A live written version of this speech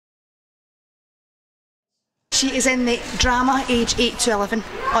She is in the drama age 8 to 11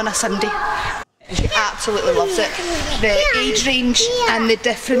 on a Sunday. She absolutely loves it. The age range and the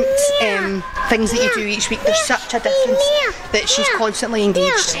different things that you do each week, there's such a difference that she's constantly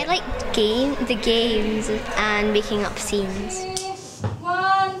engaged. I like the games and making up scenes.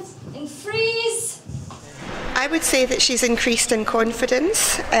 One, and freeze. I would say that she's increased in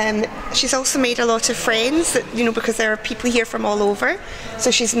confidence. She's also made a lot of friends, that, you know, because there are people here from all over. So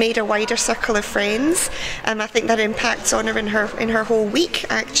she's made a wider circle of friends, and I think that impacts on her in her whole week.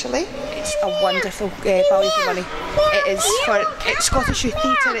 Actually, it's a wonderful value for money. It is for Scottish Youth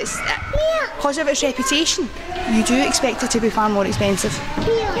Theatre. It's because of its reputation. You do expect it to be far more expensive,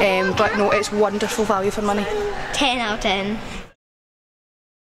 but no, it's wonderful value for money. 10 out of 10.